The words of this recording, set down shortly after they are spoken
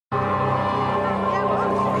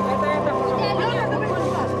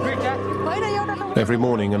Every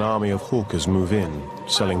morning, an army of hawkers move in,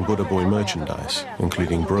 selling Buddha Boy merchandise,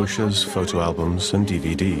 including brochures, photo albums, and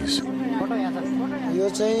DVDs.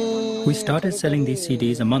 We started selling these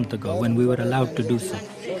CDs a month ago when we were allowed to do so.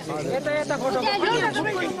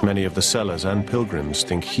 Many of the sellers and pilgrims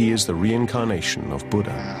think he is the reincarnation of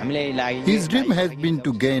Buddha. His dream has been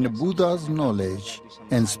to gain Buddha's knowledge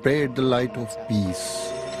and spread the light of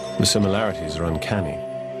peace. The similarities are uncanny.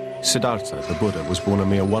 Siddhartha, the Buddha, was born a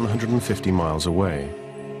mere 150 miles away,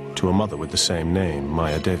 to a mother with the same name,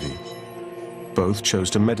 Maya Devi. Both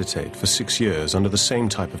chose to meditate for 6 years under the same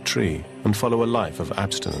type of tree and follow a life of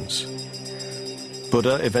abstinence.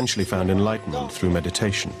 Buddha eventually found enlightenment through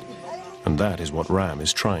meditation, and that is what Ram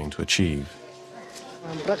is trying to achieve.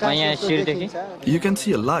 You can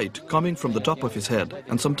see a light coming from the top of his head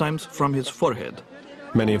and sometimes from his forehead.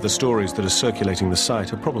 Many of the stories that are circulating the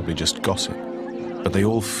site are probably just gossip, but they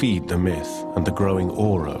all feed the myth and the growing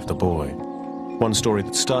aura of the boy. One story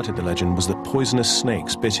that started the legend was that poisonous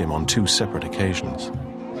snakes bit him on 2 separate occasions.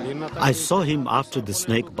 I saw him after the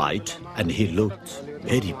snake bite, and he looked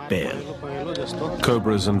very pale.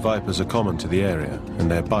 Cobras and vipers are common to the area, and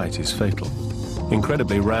their bite is fatal.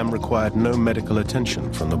 Incredibly, Ram required no medical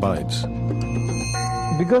attention from the bites.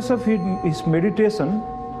 Because of his meditation,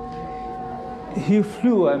 he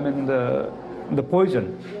flew, the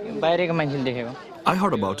poison. I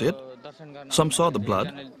heard about it. Some saw the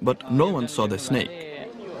blood, but no one saw the snake.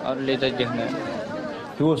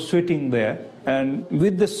 He was sweating there, and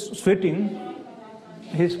with the sweating,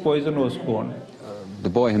 his poison was gone. The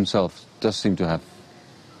boy himself does seem to have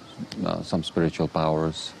some spiritual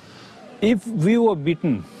powers. If we were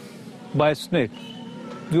bitten by a snake,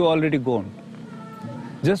 we were already gone.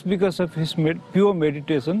 Just because of his pure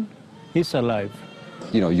meditation, he's alive.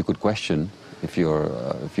 You know, you could question if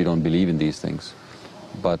you don't believe in these things,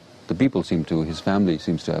 but the people his family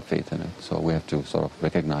seems to have faith in it, so we have to sort of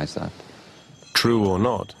recognize that. True or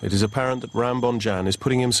not, it is apparent that Ram Bamjan is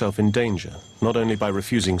putting himself in danger, not only by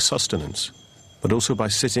refusing sustenance, but also by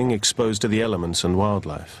sitting exposed to the elements and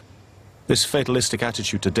wildlife. This fatalistic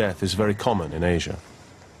attitude to death is very common in Asia.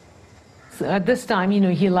 So at this time,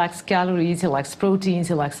 he lacks calories, he lacks proteins,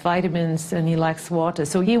 he lacks vitamins, and he lacks water,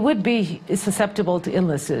 so he would be susceptible to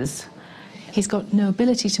illnesses. He's got no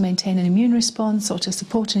ability to maintain an immune response or to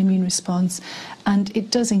support an immune response, and it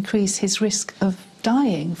does increase his risk of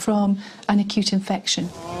dying from an acute infection.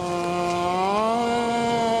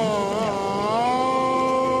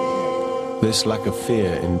 This lack of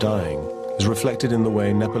fear in dying is reflected in the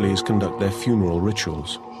way Nepalese conduct their funeral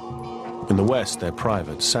rituals. In the West, they're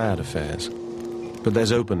private, sad affairs. But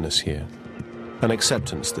there's openness here, an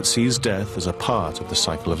acceptance that sees death as a part of the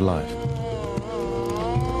cycle of life.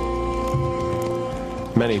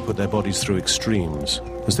 Many put their bodies through extremes,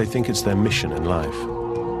 as they think it's their mission in life.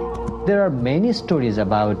 There are many stories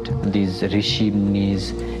about these rishi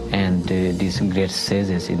munis and these great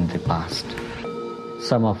sages in the past.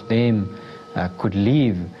 Some of them could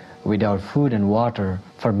live without food and water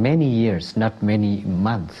for many years, not many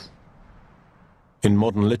months. In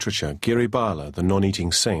modern literature, Giri Bala, the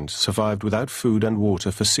non-eating saint, survived without food and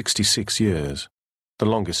water for 66 years, the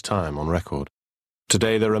longest time on record.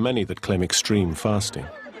 Today there are many that claim extreme fasting,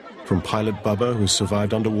 from Pilot Baba, who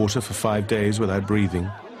survived underwater for 5 days without breathing,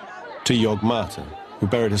 to Yog Mata, who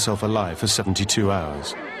buried herself alive for 72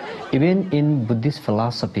 hours. Even in Buddhist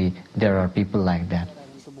philosophy, there are people like that.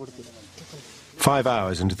 5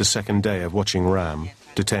 hours into the second day of watching Ram,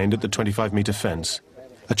 detained at the 25-meter fence,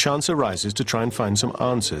 a chance arises to try and find some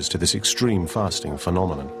answers to this extreme fasting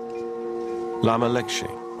phenomenon. Lama Lekshe,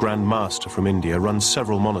 Grand Master from India, runs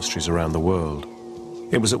several monasteries around the world.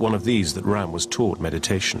 It was at one of these that Ram was taught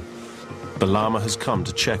meditation. The Lama has come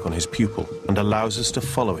to check on his pupil and allows us to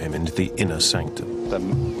follow him into the inner sanctum. The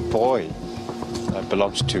boy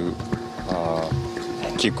belongs to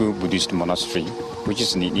Kiku Buddhist monastery, which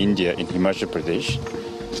is in India, in Himachal Pradesh.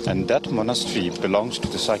 And that monastery belongs to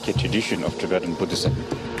the Sakya tradition of Tibetan Buddhism.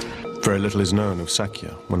 Very little is known of Sakya,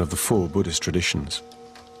 one of the 4 Buddhist traditions.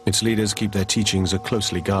 Its leaders keep their teachings a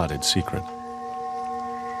closely guarded secret.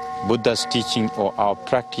 Buddha's teaching or our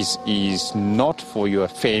practice is not for your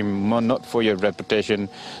fame, not for your reputation,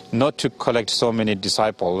 not to collect so many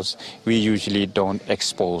disciples. We usually don't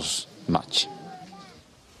expose much.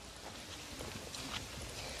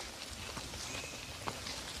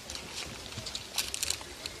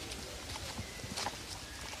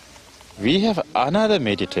 We have another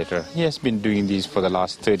meditator. He has been doing this for the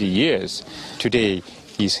last 30 years. Today,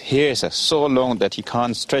 his hairs are so long that he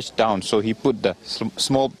can't stretch down, so he put the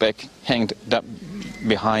small back hanged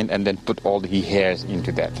behind and then put all the hairs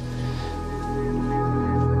into that.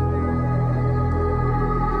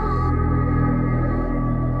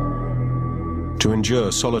 To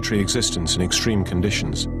endure solitary existence in extreme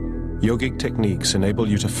conditions, yogic techniques enable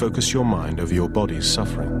you to focus your mind over your body's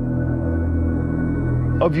suffering.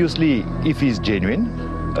 Obviously, if he's genuine,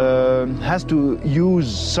 has to use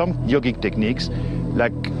some yogic techniques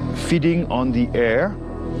like feeding on the air,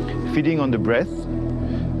 feeding on the breath.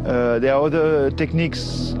 There are other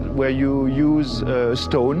techniques where you use a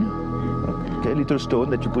stone, okay, a little stone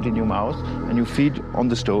that you put in your mouth and you feed on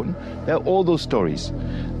the stone. There are all those stories.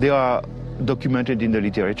 They are documented in the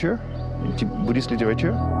literature, in Buddhist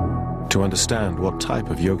literature. To understand what type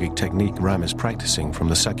of yogic technique Ram is practicing from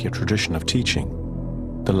the Sakya tradition of teaching,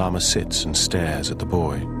 the Lama sits and stares at the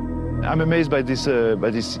boy. I'm amazed by this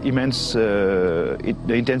immense the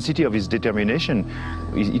intensity of his determination.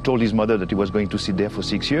 He told his mother that he was going to sit there for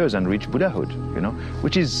 6 years and reach Buddhahood, you know,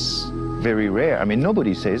 which is very rare. I mean,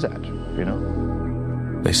 nobody says that, you know.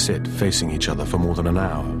 They sit facing each other for more than an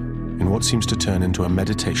hour in what seems to turn into a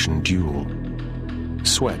meditation duel.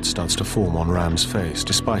 Sweat starts to form on Ram's face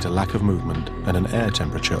despite a lack of movement and an air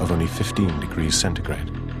temperature of only 15 degrees centigrade.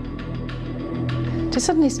 To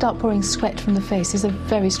suddenly start pouring sweat from the face is a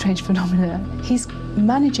very strange phenomenon. He's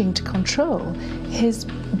managing to control his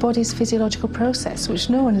body's physiological process, which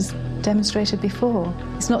no one has demonstrated before.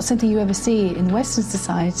 It's not something you ever see in Western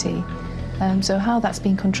society. So how that's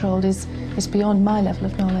being controlled is beyond my level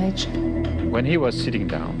of knowledge. When he was sitting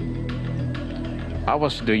down, I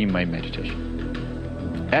was doing my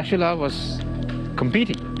meditation. Actually, I was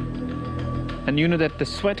competing. And you know that the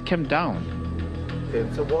sweat came down. Okay,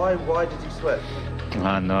 so why did you sweat?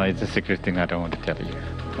 No, it's a secret thing I don't want to tell you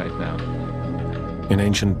right now. In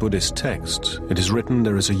ancient Buddhist texts, it is written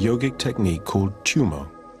there is a yogic technique called tumo,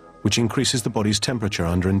 which increases the body's temperature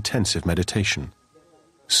under intensive meditation.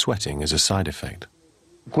 Sweating is a side effect.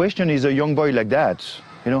 The question is a young boy like that,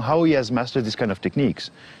 you know, how he has mastered this kind of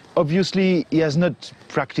techniques. Obviously, he has not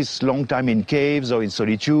practiced long time in caves or in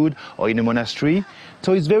solitude or in a monastery,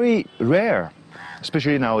 so it's very rare,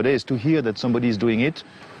 especially nowadays, to hear that somebody is doing it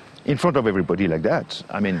in front of everybody like that.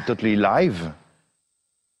 I mean, totally live.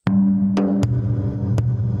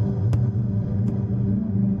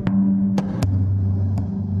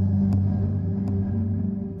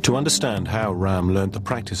 To understand how Ram learnt the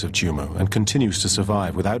practice of tumo and continues to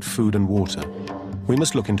survive without food and water, we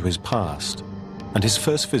must look into his past and his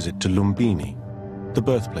first visit to Lumbini, the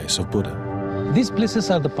birthplace of Buddha. These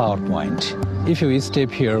places are the power point. If you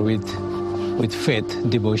step here with faith,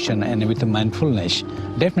 devotion, and with mindfulness,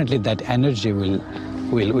 definitely that energy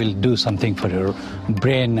will do something for your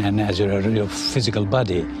brain and as your physical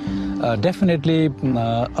body. Definitely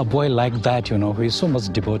a boy like that, you know, who is so much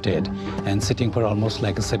devoted and sitting for almost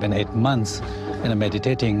like 7-8 months and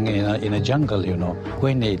meditating in a jungle, you know,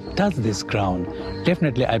 when he does this ground,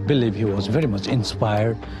 definitely I believe he was very much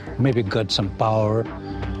inspired, maybe got some power.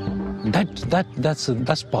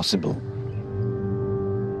 That's possible.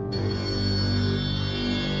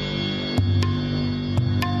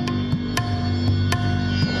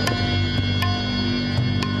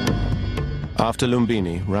 After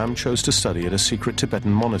Lumbini, Ram chose to study at a secret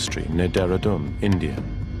Tibetan monastery near Dehradun, India,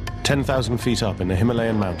 10,000 feet up in the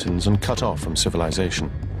Himalayan mountains and cut off from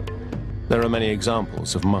civilization. There are many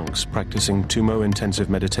examples of monks practicing tumo-intensive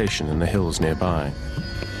meditation in the hills nearby.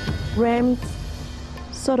 Ram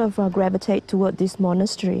sort of gravitate toward this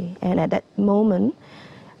monastery, and at that moment,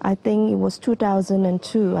 I think it was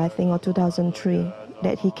 2002, I think, or 2003,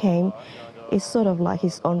 that he came. It's sort of like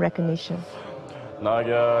his own recognition. And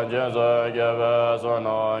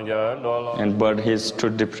but he's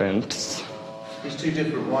too different. He's too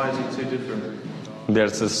different. Why is he too different?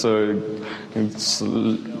 There's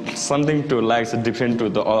something to like different to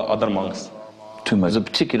the other monks. Tumo is a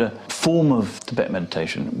particular form of Tibetan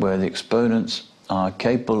meditation where the exponents are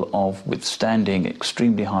capable of withstanding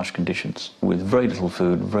extremely harsh conditions with very little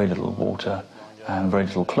food, very little water, and very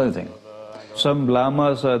little clothing. Some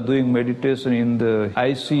lamas are doing meditation in the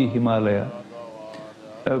icy Himalaya.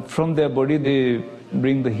 From their body they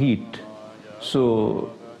bring the heat.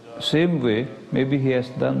 So same way, maybe he has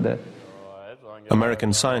done that.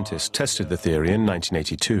 American scientists tested the theory in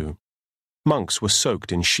 1982. Monks were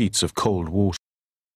soaked in sheets of cold water.